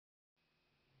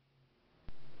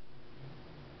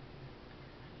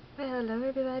Hello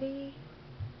everybody,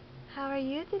 how are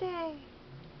you today?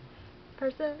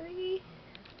 Personally,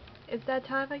 it's that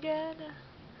time again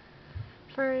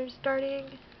for starting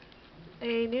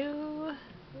a new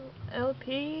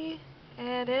LP,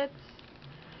 and it's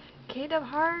Kingdom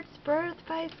Hearts Birth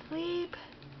by Sleep,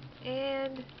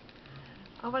 and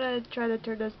I'm gonna try to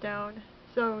turn this down.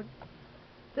 So,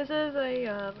 this is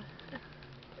a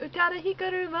Utada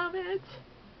Hikaru moment.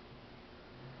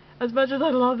 As much as I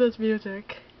love this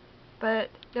music, but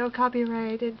no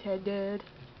copyright intended.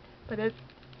 But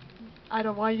I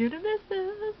don't want you to miss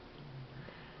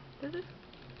this.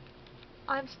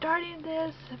 I'm starting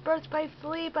this Birth by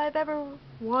Sleep I've ever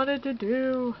wanted to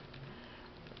do.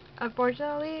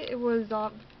 Unfortunately, it was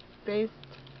based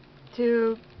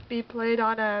to be played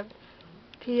on a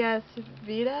PS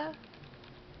Vita,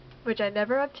 which I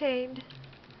never obtained.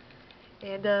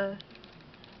 And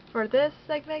for this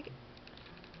segment,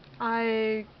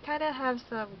 I kind of have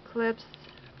some clips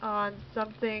on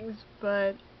some things,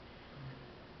 but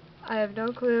I have no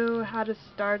clue how to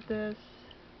start this.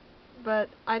 But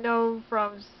I know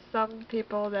from some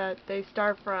people that they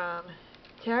start from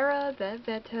Terra, then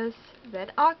Ventus,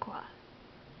 then Aqua.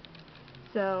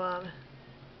 So,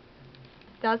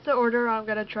 that's the order I'm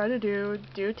gonna try to do.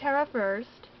 Do Terra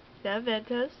first, then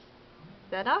Ventus,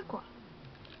 then Aqua.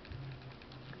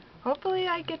 Hopefully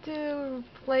I get to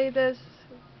play this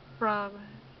from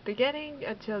beginning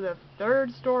until the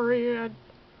third story, and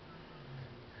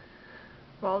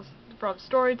well, from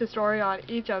story to story on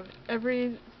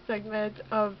every segment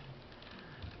of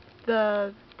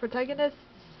the protagonist's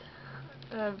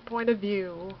point of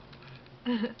view.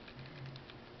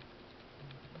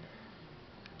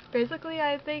 Basically,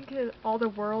 I think all the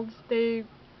worlds they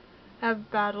have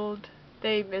battled,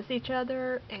 they miss each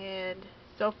other and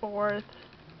so forth.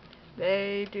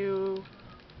 They do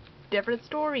different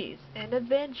stories and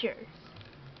adventures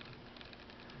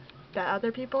that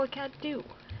other people can't do.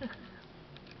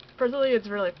 Personally, it's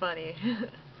really funny.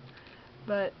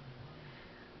 But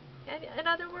in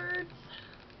other words,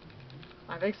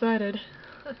 I'm excited.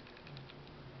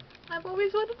 I've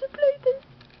always wanted to play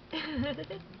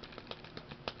this.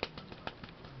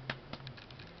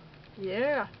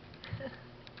 Yeah.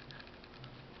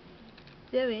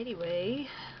 So anyway.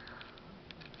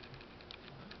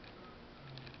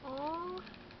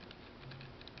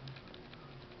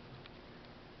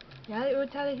 Yeah, the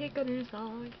Utada Hikaru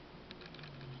song.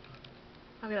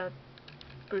 I'm gonna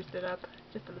boost it up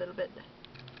just a little bit.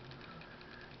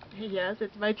 Yes,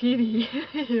 it's my TV.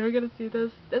 You're gonna see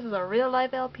this. This is a real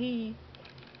life LP.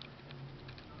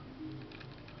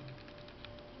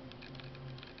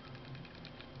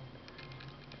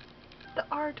 The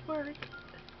artwork.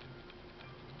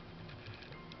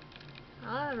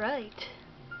 Alright.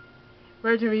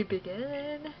 Where do we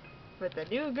begin? With the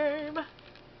new game.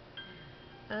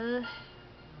 I'm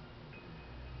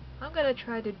gonna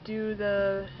try to do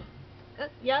the...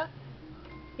 yeah?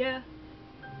 Yeah.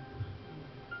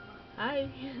 Hi.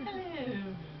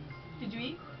 Hello. Did you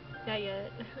eat? Not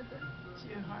yet.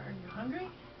 Are you hungry?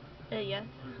 Yes.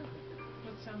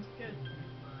 What sounds good?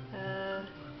 I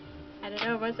don't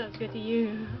know, what sounds good to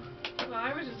you? Well,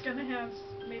 I was just gonna have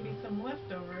maybe some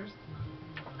leftovers,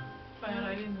 but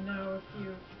I didn't know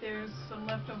if there's some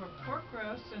leftover pork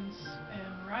roast and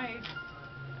rice.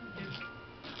 You could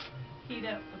heat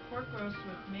up the pork roast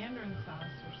with mandarin sauce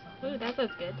or something. Ooh, that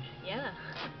sounds good. Yeah.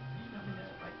 You want me to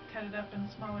like cut it up in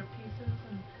smaller pieces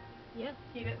and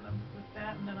heat it with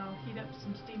that, and then I'll heat up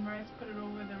some steamed rice, put it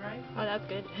over the rice. Oh, that's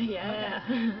good. Yeah.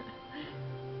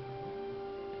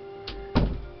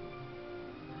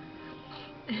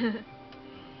 Okay.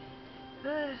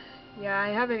 Yeah, I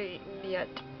haven't eaten yet.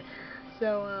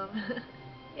 So,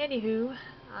 anywho,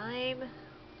 I'm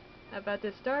about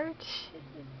to start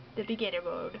the beginner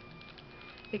mode.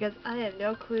 Because I have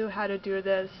no clue how to do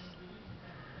this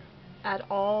at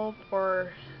all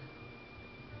for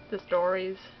the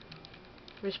stories.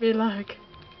 Wish me luck.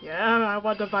 Yeah, I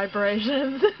want the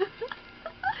vibrations.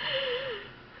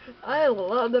 I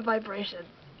love the vibrations.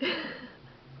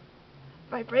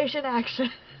 Vibration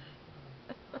action.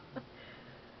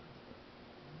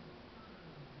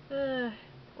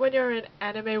 When you're in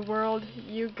anime world,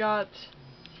 you get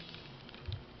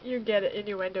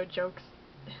innuendo jokes.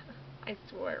 I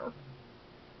swear.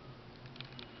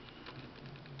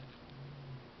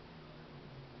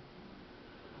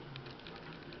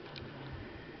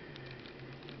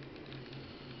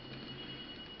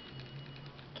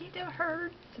 Kingdom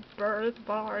Hearts Birth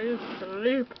by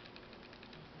Sleep.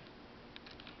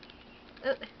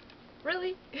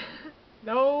 Really?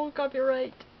 No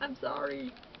copyright. I'm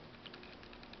sorry.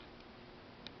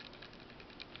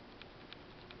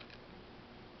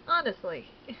 Honestly.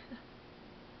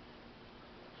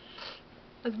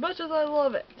 As much as I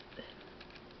love it.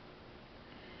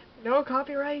 No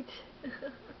copyright.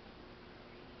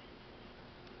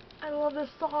 I love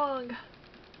this song.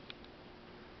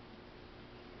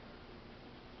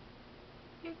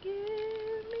 You give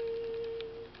me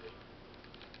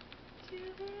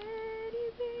too many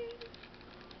things,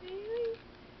 baby.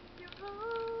 You're all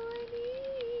I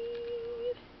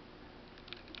need.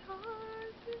 It's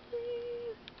hard to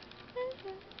breathe.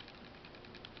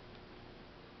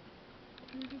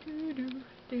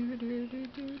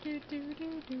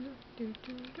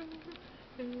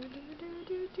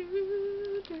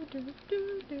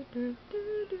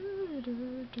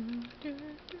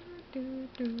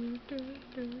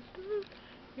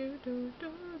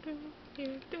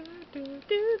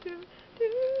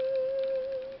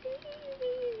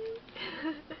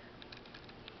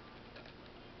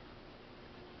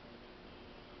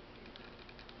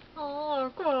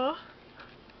 Oh, cool.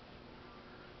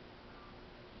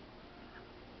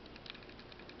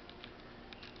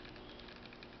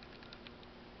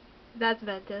 That's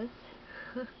Ventus.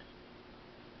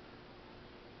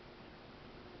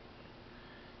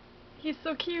 He's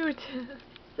so cute.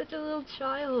 Such a little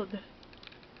child.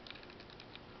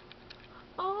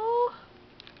 Oh.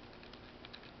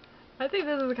 I think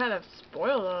this is kind of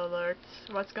spoiler alert.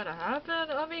 What's gonna happen?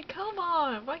 I mean, come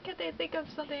on. Why can't they think of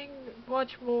something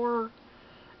much more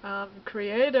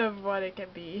creative what it can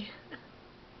be?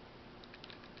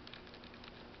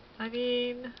 I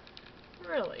mean,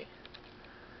 really.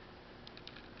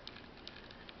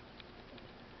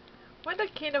 When the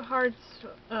Kingdom Hearts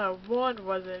 1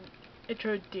 wasn't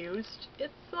introduced,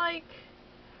 it's like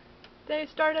they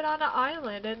started on an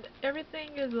island and everything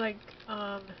is like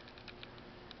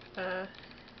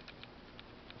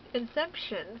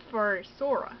Inception for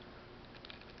Sora.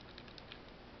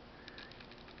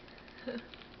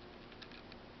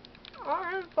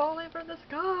 I'm falling from the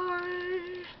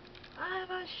sky. I'm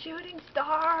a shooting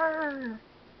star.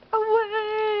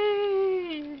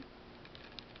 Away!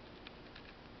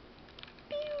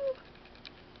 Pew!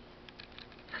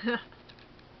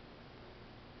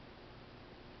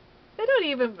 They don't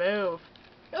even move.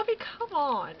 I mean, come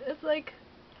on. It's like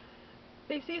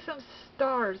they see some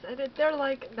stars and they're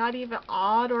like not even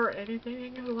odd or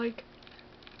anything. Like,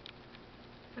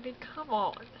 I mean, come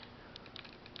on.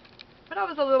 When I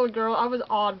was a little girl, I was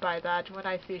awed by that when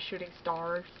I see shooting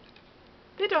stars.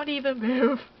 They don't even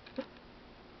move.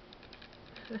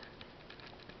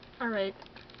 Alright.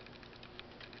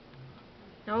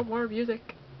 No more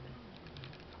music.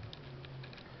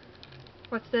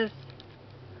 What's this?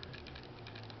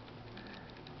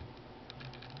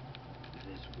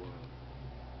 This world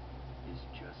is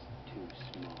just too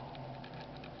small.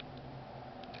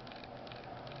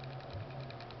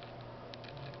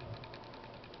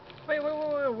 Wait,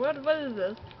 what is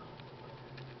this?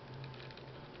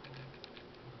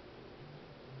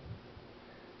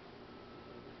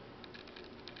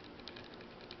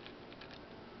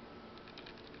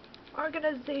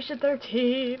 Organization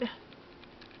 13.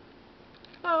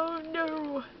 Oh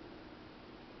no.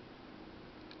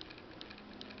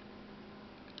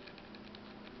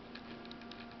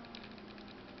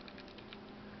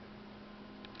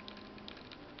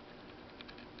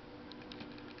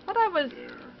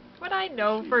 What I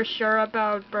know for sure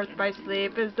about Birth by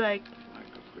Sleep is like,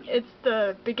 it's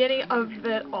the beginning of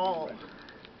it all.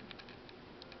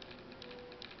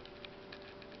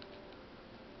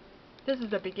 This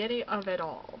is the beginning of it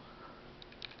all.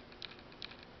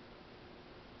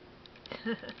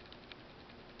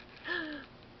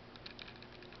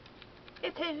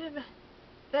 It's him!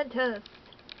 Ventus!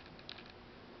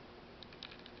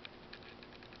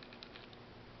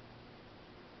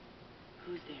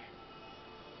 Who's there?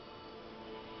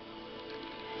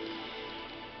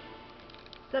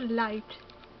 The light.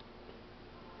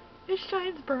 It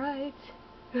shines bright.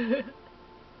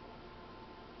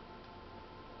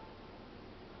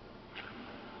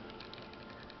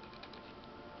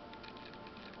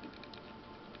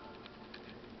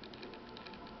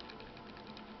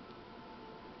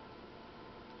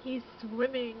 He's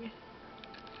swimming.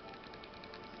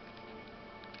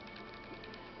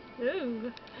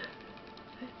 Ooh.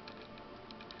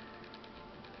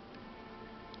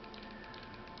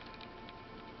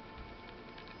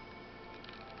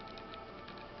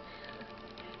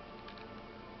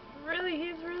 Really,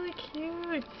 he's really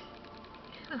cute.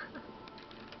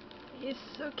 He's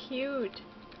so cute.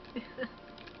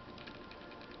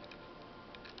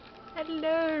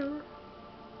 Hello.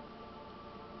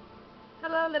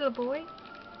 Hello, little boy.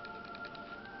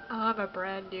 I'm a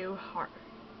brand new heart.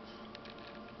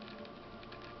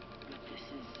 But this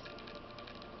is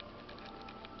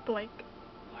Blink.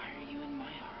 Why are you in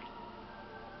my heart?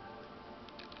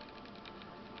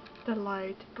 The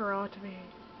light brought me.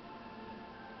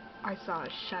 I saw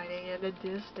it shining in the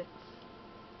distance.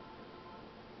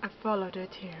 I followed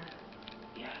it here.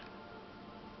 Yeah.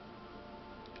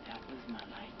 That was my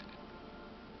light.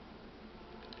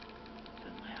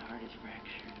 But my heart is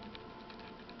fractured.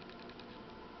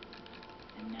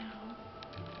 And now,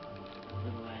 the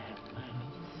little I have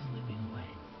left is slipping away.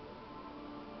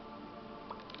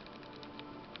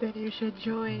 Then you should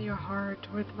join your heart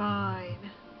with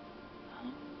mine.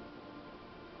 Huh?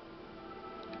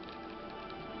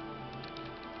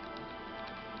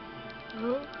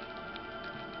 Oh.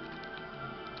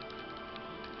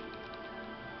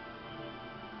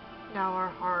 Now our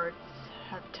hearts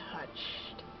have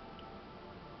touched.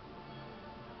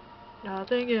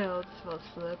 Nothing else will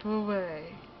slip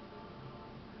away.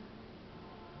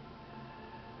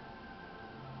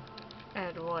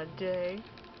 And one day,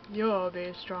 you'll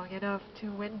be strong enough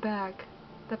to win back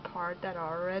the part that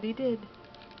already did.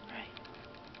 Right.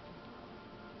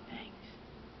 Thanks.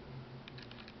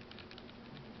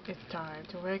 It's time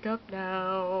to wake up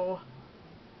now.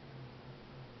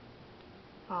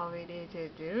 All we need to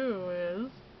do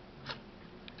is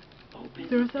Open the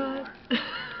suicide. door.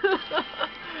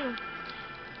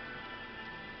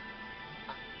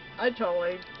 I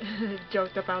totally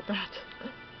joked about that.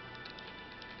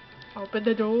 Open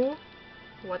the door.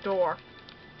 What door?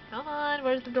 Come on,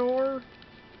 where's the door?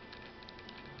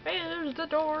 Where's the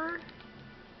door?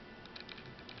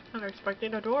 I'm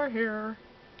expecting a door here.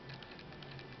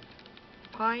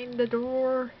 Find the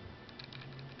door.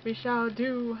 We shall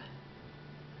do.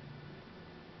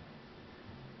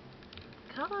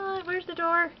 Come on, where's the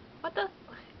door? What the?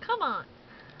 Come on.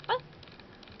 What?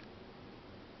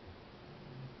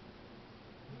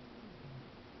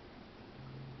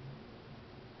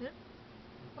 Yeah.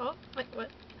 Oh, wait, what?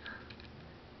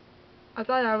 I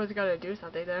thought I was gonna do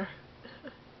something there.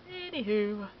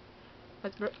 Anywho.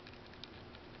 Let's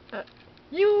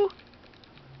you!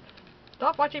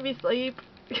 Stop watching me sleep!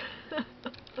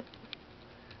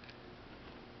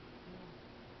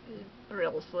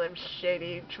 Real Slim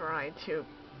Shady trying to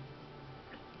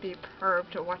be perv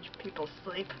to watch people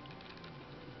sleep.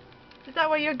 Is that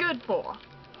what you're good for?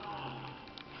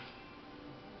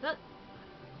 Huh?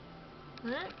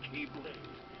 Huh? Keyblade.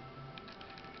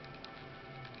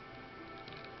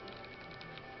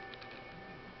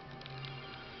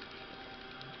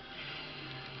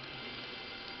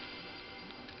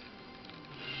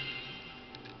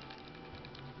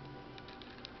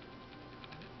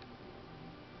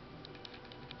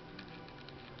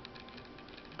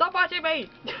 Stop watching me!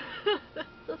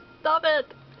 Just stop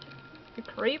it! You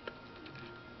creep.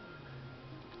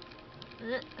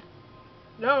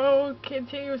 No,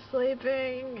 continue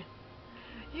sleeping.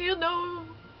 You know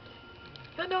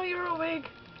you're awake.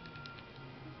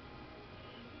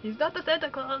 He's not the Santa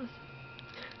Claus.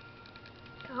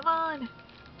 Come on.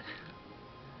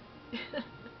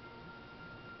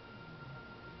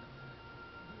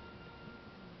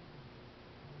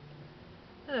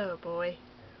 Oh boy.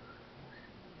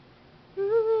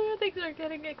 Ooh, things are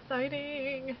getting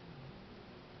exciting.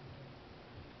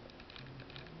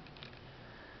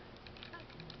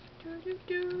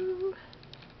 Do.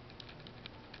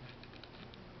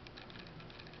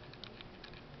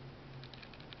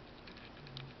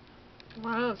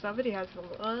 Wow, somebody has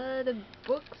a lot of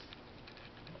books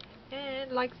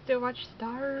and likes to watch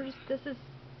stars. This is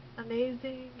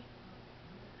amazing.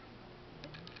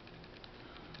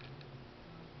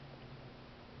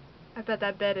 I bet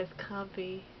that bed is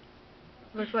comfy.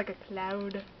 Looks like a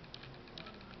cloud.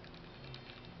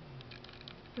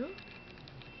 Ooh.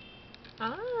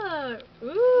 Ah,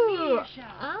 ooh.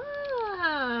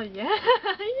 Ah, yeah.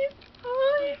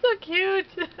 He's so cute.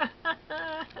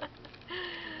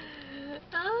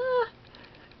 Ah,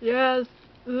 yes,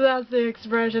 that's the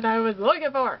expression I was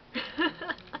looking for.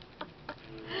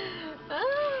 Ah.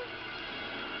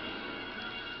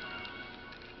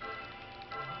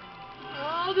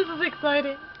 Oh, this is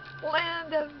exciting.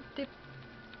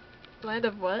 Land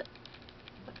of what?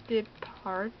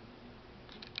 Depart.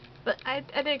 But I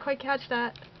didn't quite catch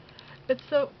that. It's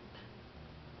so...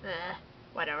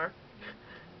 whatever.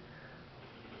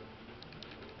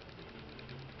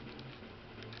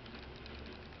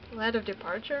 Land of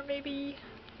departure, maybe?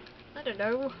 I don't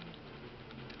know.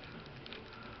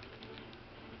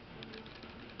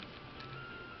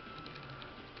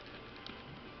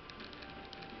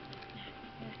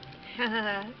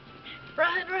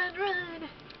 Run, run, run!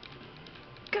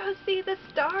 Go see the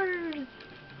stars!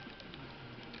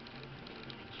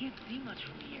 I can't see much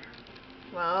from here.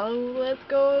 Well, let's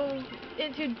go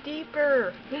into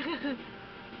deeper.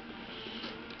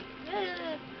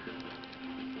 Yeah.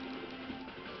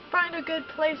 Find a good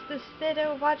place to sit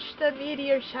and watch the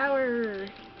meteor shower.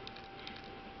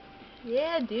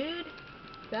 Yeah, dude.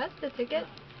 That's the ticket.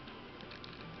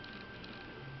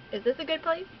 Is this a good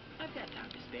place? I've got time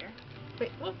to spare.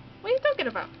 Wait, what are you talking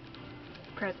about?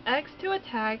 Press X to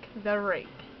attack the ring.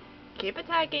 Keep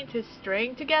attacking to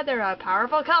string together a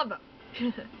powerful combo.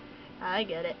 I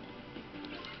get it.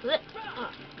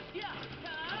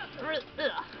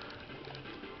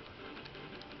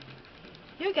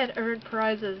 You can earn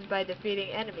prizes by defeating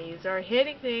enemies or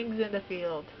hitting things in the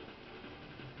field.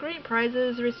 Green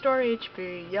prizes restore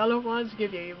HP, yellow ones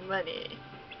give you money.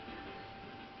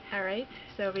 Alright,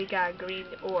 so we got green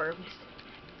orbs.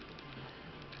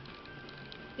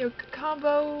 Your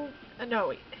combo... no,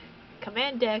 wait.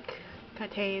 Command deck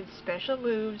contains special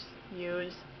moves.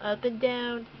 Use up and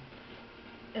down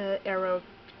arrow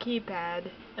keypad,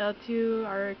 L2,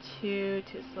 R2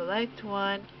 to select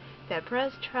one, then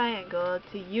press triangle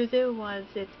to use it once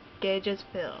its gauge is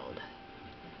filled.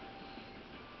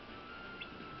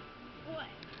 What?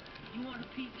 You want a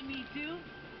piece of me too?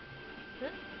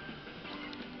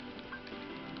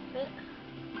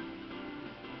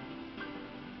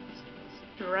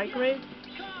 Strike rate?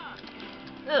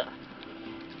 Ugh.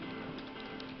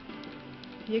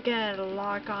 You can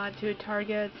lock onto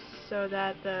targets so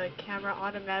that the camera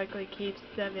automatically keeps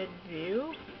them in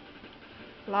view.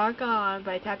 Lock on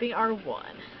by tapping R1.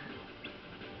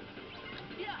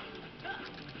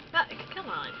 Come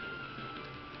on.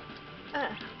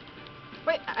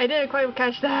 Wait, I didn't quite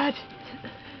catch that.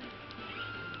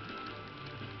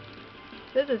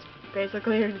 This is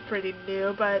basically pretty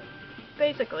new, but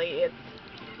basically it's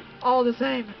all the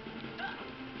same.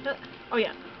 Oh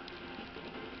yeah.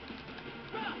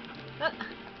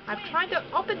 I'm trying to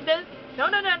open this. No.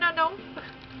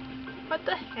 What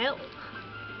the hell?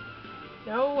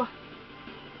 No.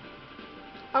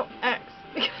 Oh, X.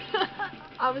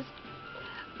 I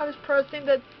was pressing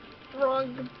the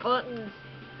wrong buttons.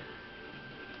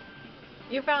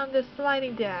 You found the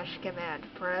sliding dash command.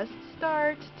 Press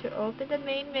start to open the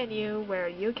main menu where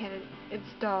you can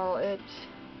install it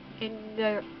in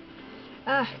the...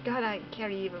 God, I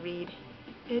can't even read.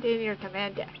 It in your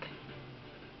command deck.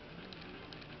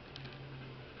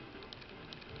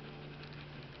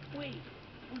 Wait,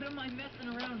 what am I messing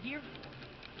around here for?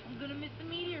 I'm gonna miss the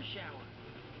meteor shower.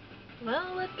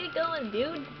 Well, let's get going,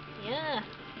 dude. Yeah.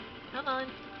 Come on.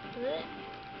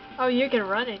 Oh, you can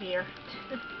run in here.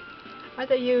 I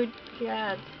thought you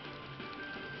had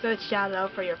such shallow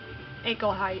for your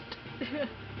ankle height.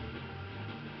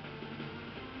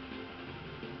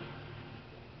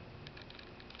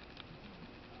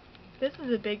 This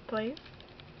is a big place.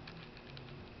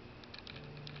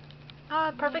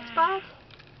 Ah, perfect spot.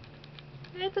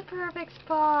 It's a perfect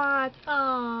spot.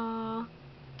 Aww.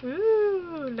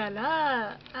 Ooh, la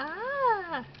la.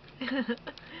 Ah.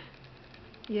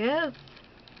 Yes.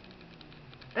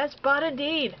 Best spot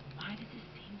indeed. Why does this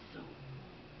seem so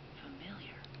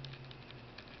familiar?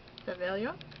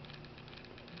 Familiar?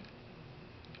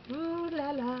 Ooh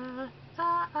la la.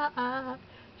 Ah ah ah.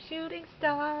 Shooting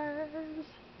stars.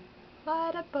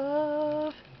 Light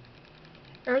above.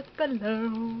 Earth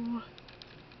below.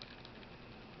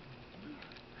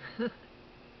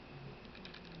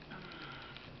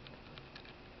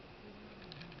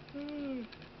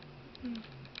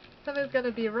 Something's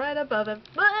gonna be right above him.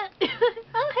 What?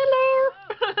 Oh,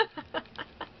 hello!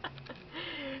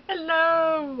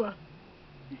 Hello!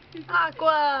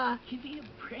 Aqua! Give me a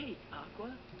break,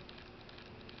 Aqua.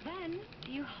 Ben,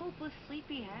 you hopeless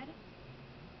sleepyhead.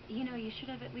 You know, you should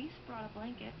have at least brought a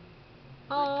blanket.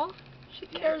 Oh, she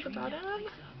Did I cares dream about that him. place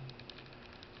up?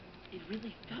 It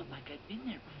really felt like I'd been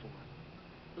there before,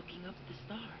 looking up at the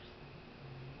stars.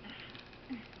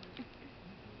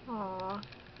 Aw.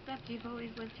 Except you've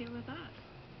always lived here with us.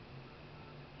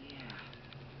 Yeah.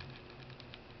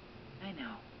 I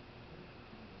know.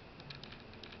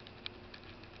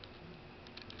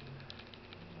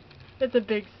 It's a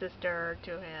big sister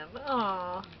to him.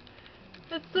 Aw.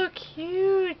 It's so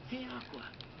cute. Hey, Aqua.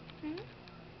 Hmm?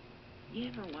 You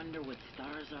ever wonder what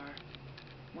stars are?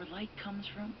 Where light comes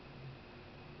from?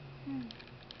 Hmm.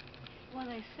 Well,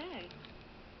 they say.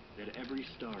 That every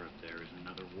star up there is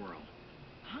another world.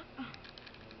 Huh?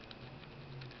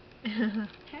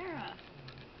 Terra.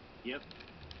 Yep.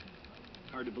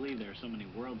 Hard to believe there are so many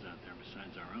worlds out there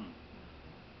besides our own.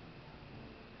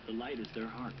 The light is their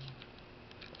hearts.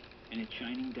 And it's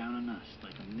shining down on us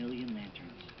like a million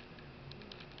lanterns.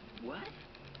 What?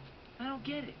 I don't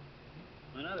get it.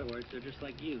 In other words, they're just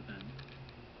like you, Ben.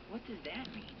 What does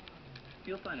that mean?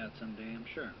 You'll find out someday, I'm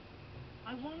sure.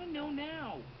 I want to know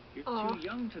now. You're Aw. too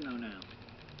young to know now.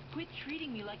 Quit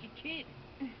treating me like a kid.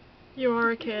 You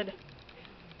are a kid.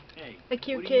 Hey, A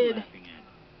cute what are you kid. laughing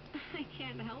at? I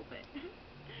can't help it.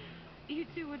 You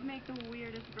two would make the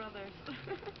weirdest brothers.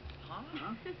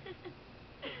 Huh?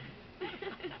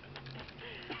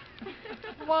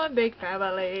 One big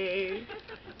family.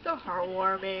 So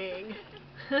heartwarming.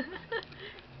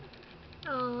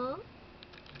 Aww.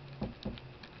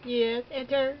 Yes,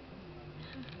 enter.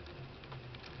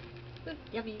 Ooh,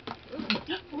 yummy.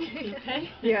 You okay?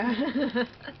 Yeah.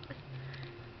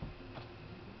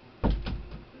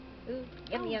 Ooh,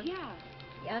 yum Oh, yum. yeah.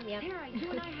 Yum yum. Tara, you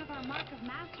and I have our Mark of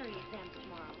Mastery exams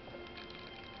tomorrow.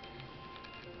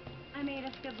 I made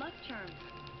us good luck charms.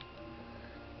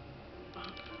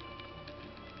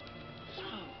 So,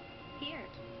 Here.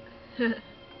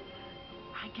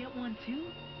 I get one too?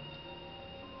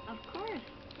 Of course.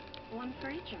 One for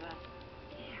each of us.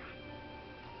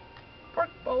 Yeah. Pork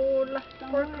bowl.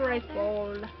 Somewhere Pork out rice there.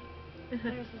 bowl.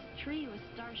 There's this tree with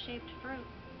star-shaped fruit.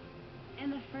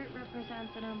 And the fruit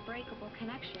represents an unbreakable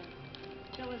connection.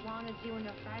 So as long as you and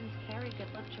your friends carry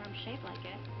good luck charms shaped like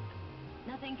it,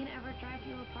 nothing can ever drive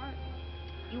you apart.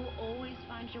 You will always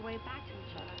find your way back to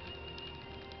each other.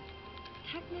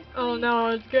 Technically, Oh no,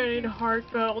 it's getting I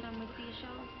heartfelt. some with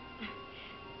seashells,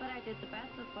 but I did the best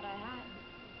with what I had.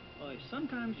 Boy,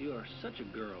 sometimes you are such a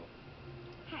girl.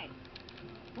 Hey,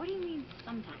 what do you mean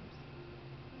sometimes?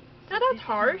 Now This that's is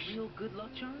harsh. a real good luck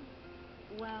charm?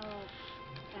 Well,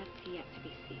 that's yet to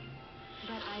be seen.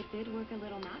 But I did work a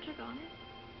little magic on it.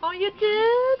 Oh, you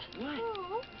did? What?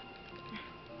 Oh.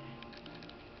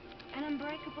 An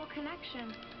unbreakable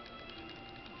connection.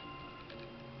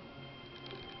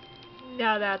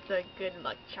 Now that's a good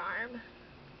luck charm.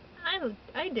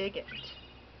 I dig it.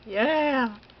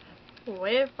 Yeah.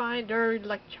 Wayfinder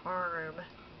luck charm.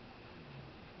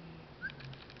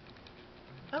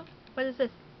 Oh, what is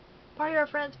this? Part of your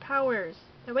friend's powers.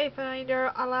 The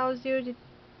Wayfinder allows you to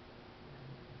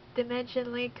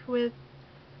dimension link with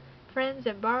friends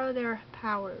and borrow their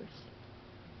powers.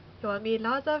 You will meet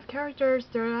lots of characters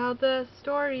throughout the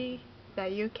story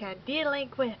that you can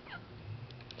de-link with.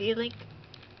 De-link?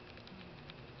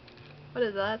 What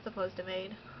is that supposed to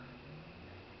mean?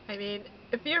 I mean,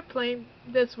 if you're playing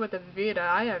this with the Vita,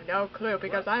 I have no clue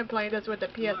because I'm playing this with the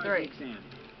Tomorrow's the PS3. exam.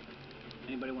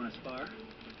 Anybody want to spar?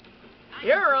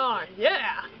 You're on,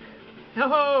 yeah!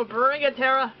 Oh, bring it,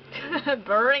 Tara!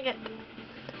 Bring it!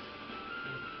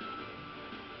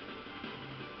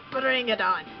 Bring it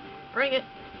on! Bring it!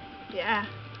 Yeah.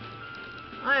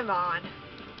 I'm on.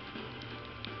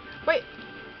 Wait!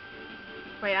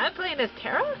 Wait, I'm playing as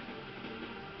Tara?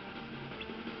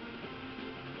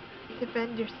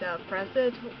 Defend yourself. Press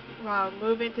it while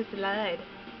moving to slide.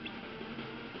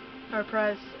 Or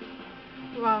press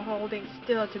while holding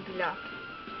still to block.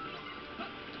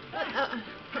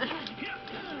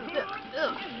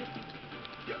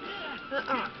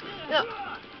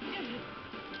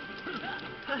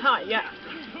 Yeah.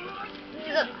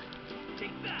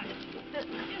 Take that.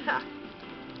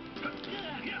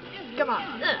 Come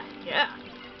on. Yeah.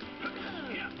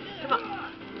 Come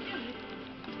on.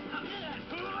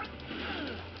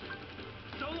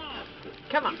 So long.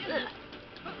 Come on.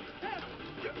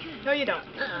 No, you don't.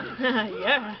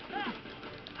 Yeah.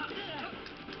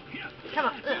 Come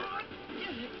on.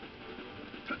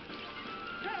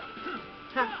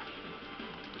 Ha.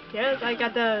 Yes, I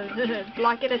got the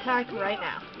blocking attack right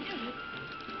now.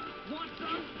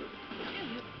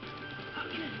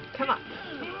 Come on.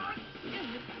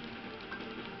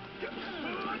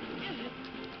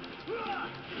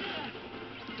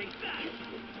 Take that.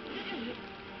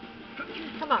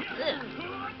 Come on.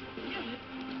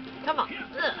 Come on.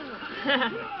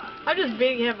 I'm just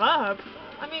beating him up.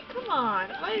 I mean, come on.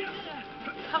 Wait.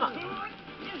 Come on.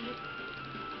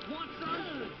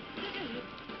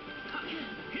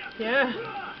 Yeah.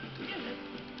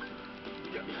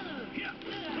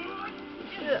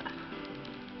 Ugh.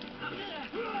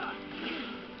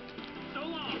 So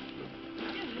long.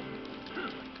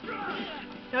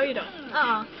 No, you don't.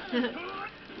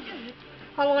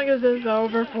 How long is this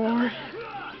over for?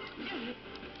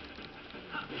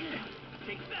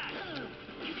 Take that.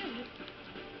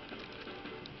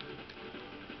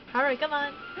 Alright, come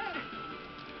on.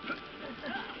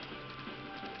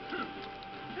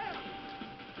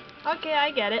 Okay,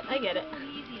 I get it. I get it. Go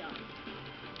easy on me.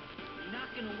 You're not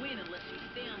gonna win unless you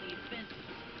stay on the offensive.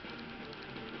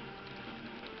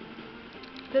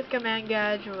 This command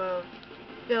gauge will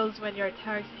fills when your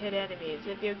attacks hit enemies.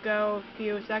 If you go a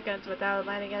few seconds without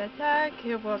landing an attack,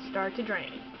 it will start to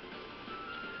drain.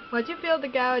 Once you fill the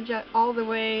gauge all the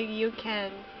way, you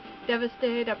can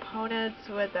devastate opponents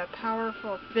with a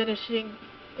powerful finishing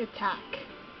attack.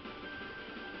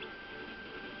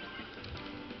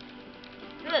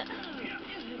 Ugh.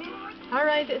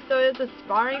 Alright, so is it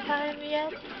sparring time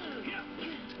yet?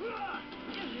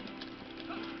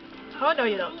 Oh no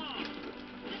you don't.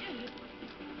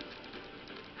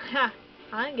 Ha!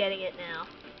 I'm getting it now.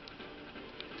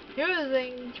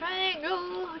 Using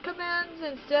triangle commands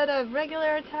instead of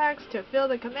regular attacks to fill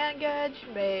the command gauge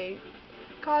may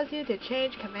cause you to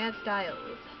change command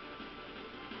styles.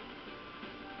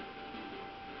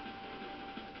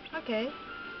 Okay.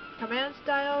 Command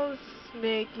styles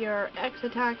make your X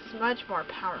attacks much more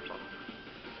powerful.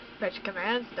 Which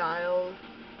command style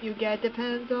you get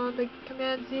depends on the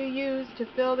commands you use to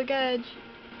fill the gauge.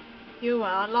 You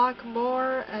will unlock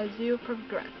more as you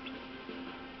progress.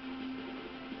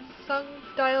 Some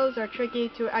styles are tricky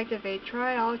to activate.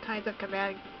 Try all kinds of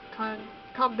command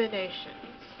combinations.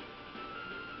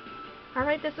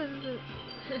 Alright, this is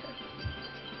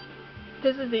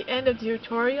this is the end of the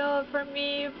tutorial for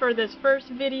me for this first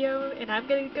video, and I'm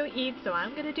gonna go eat, so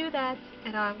I'm gonna do that,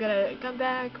 and I'm gonna come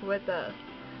back with the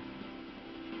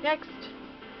next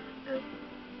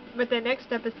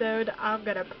episode. I'm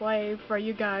gonna play for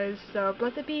you guys. So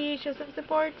blessed be, show some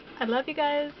support. I love you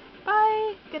guys.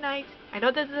 Bye. Good night. I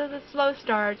know this is a slow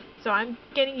start, so I'm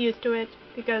getting used to it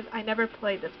because I never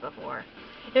played this before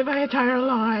in my entire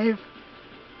life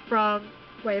from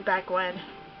way back when.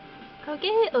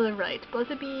 Okay, alright.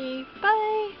 Blessed be.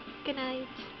 Bye. Good night.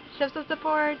 Show some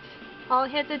support. All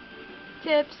hints and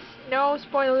tips. No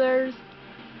spoilers.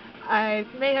 I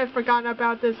may have forgotten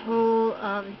about this whole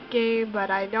game,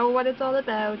 but I know what it's all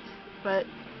about. But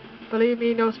believe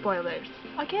me, no spoilers.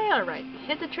 Okay, alright.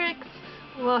 Hint and tricks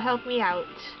will help me out.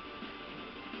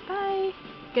 Bye.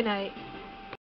 Good night.